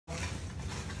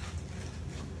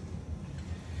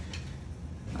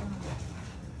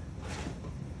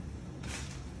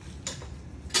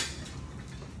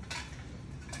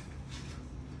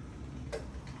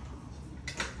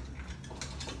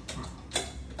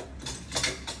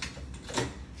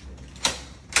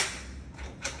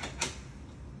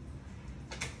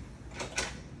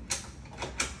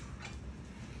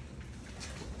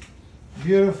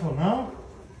beautiful, no?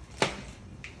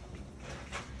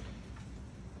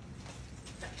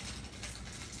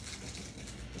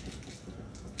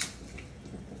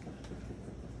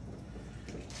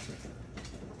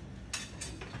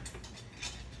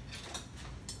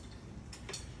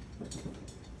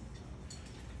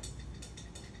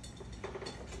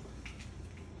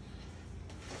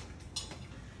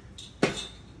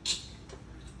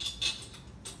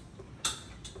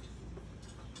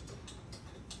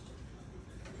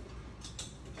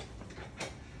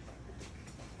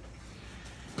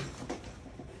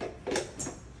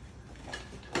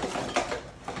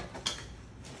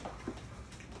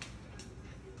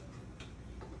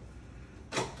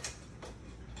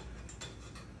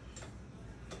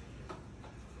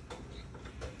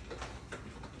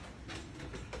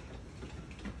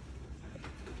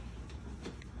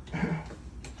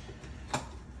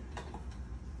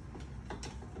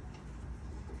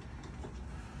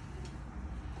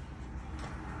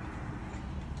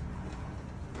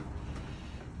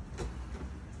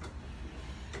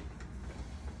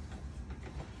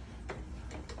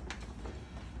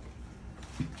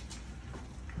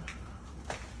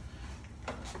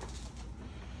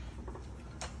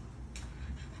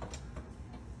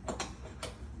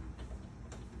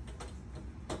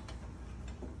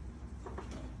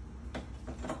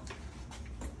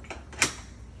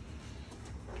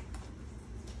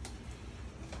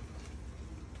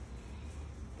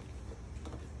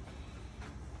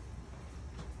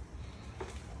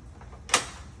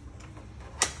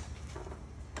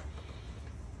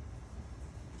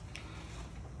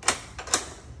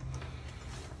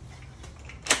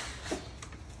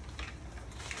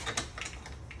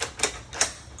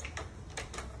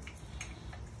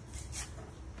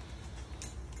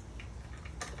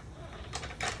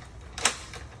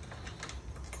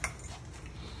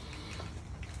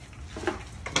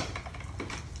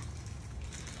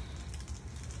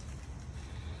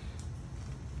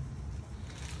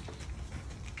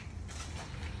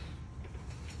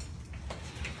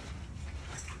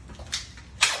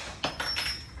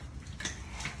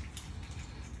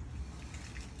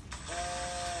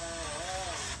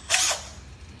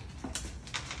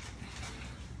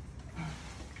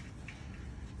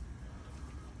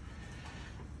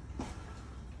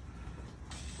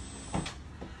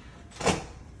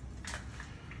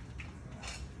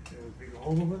 Big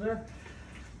hole over there.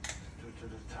 Do it to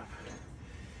the top.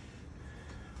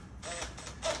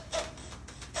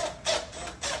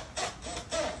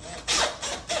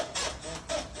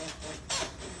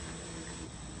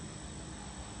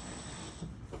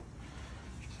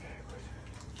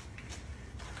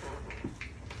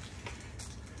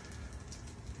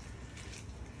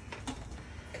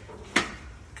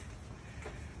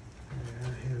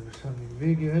 Here's something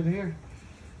big in here.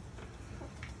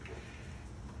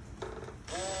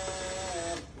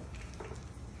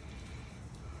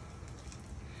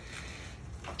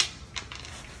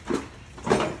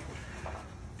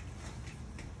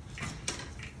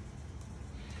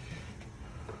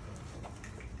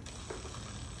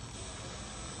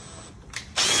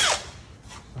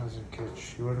 Doesn't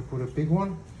catch. You want to put a big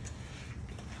one?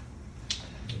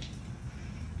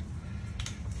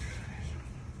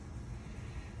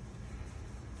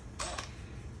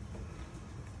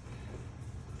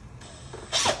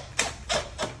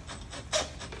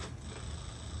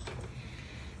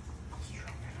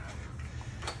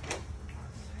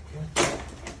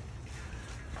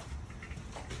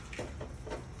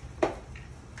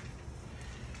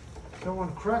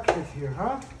 Someone cracked it here,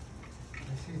 huh?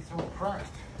 I see it's all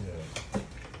cracked. Yeah.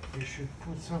 You should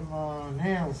put some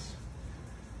nails.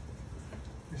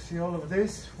 You see all of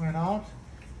this went out.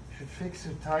 You should fix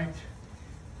it tight.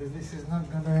 But this is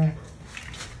not gonna.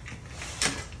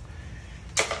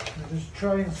 Just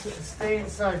try and stay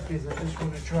inside, please. I just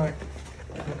want to try.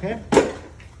 Okay?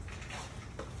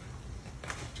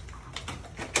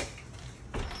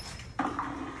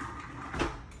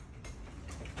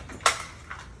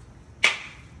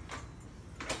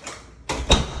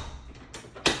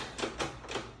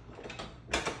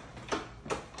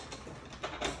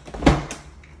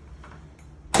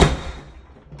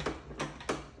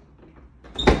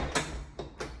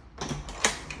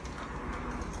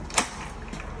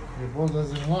 The ball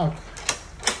doesn't lock,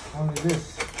 only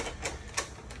this.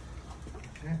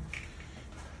 Okay.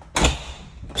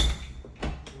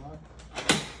 Lock.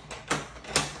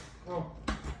 Go.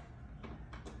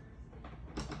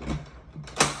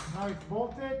 Now it's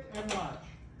bolted and latch.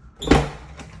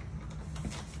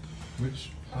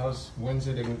 When's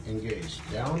it engaged?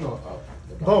 Down or up?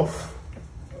 Both.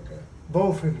 Okay.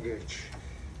 Both engage.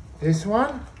 This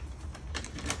one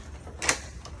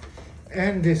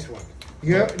and this one.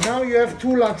 Now you have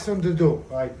 2 locks on the door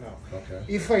right now. Okay.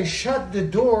 If I shut the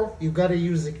door, you gotta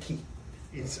use a key.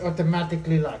 It's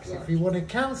automatically locks. Right. If you want to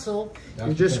cancel, That's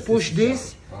you just because push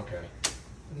this. Okay.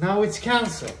 Now it's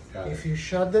canceled. Got it. If you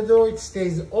shut the door, it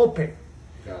stays open.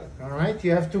 Got it. All right.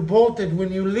 You have to bolt it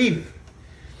when you leave.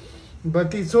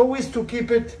 But it's always to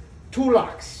keep it 2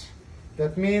 locks.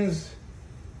 That means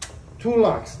 2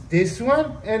 locks. This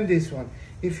one and this one.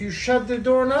 If you shut the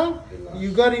door now,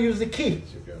 you gotta use the key.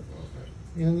 Okay.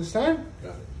 You understand?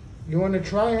 Got it. You want to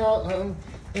try?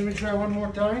 Let me try one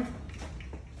more time.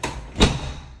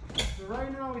 So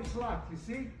right now it's locked. You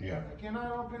see? Yeah. I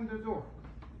cannot open the door.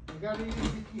 You gotta use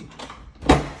the key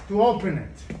to open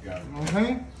it. Got it.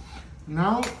 Okay.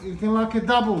 Now you can lock it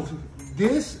double.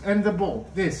 This and the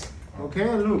bolt. This. Okay.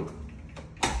 Look.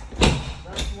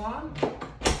 That's 1.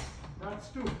 That's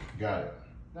 2. Got it.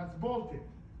 That's bolted.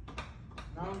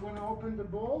 Now I'm going to open the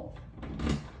bolt.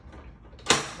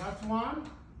 That's 1.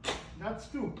 That's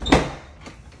 2.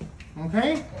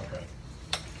 Okay? Okay.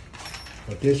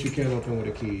 But this you can't open with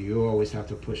a key. You always have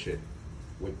to push it.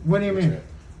 What do you mean?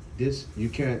 This, you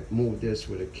can't move this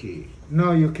with a key.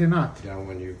 No, you cannot. Down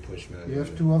when you push manually.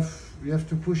 You have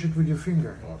to push it with your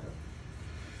finger. Okay.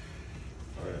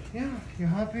 All right. Yeah, you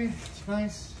happy? It's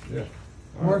nice. Yeah. All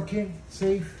right. Working,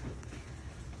 safe.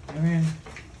 I mean,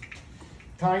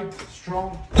 tight,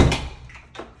 strong.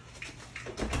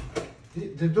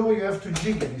 The door you have to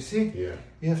jiggle, you see? Yeah.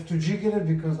 You have to jiggle it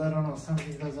because, I don't know,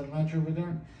 something doesn't match over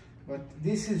there. But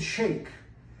this is shake.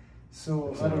 So,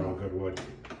 It's I not don't on know. good wood.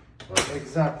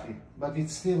 Exactly. But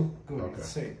it's still good. Okay. It's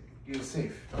safe. You're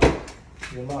safe. Okay.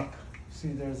 You lock. See,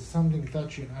 there's something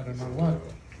touching. I don't know what.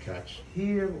 Catch.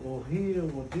 Here or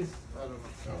this. I don't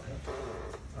know. Okay.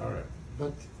 All right.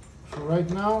 But for right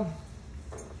now,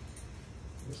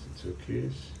 That's the 2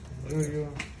 keys. enjoy your.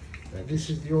 Thank This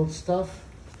you. is the old stuff.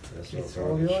 That's no It's all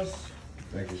problem. yours.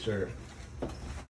 Thank you, sir.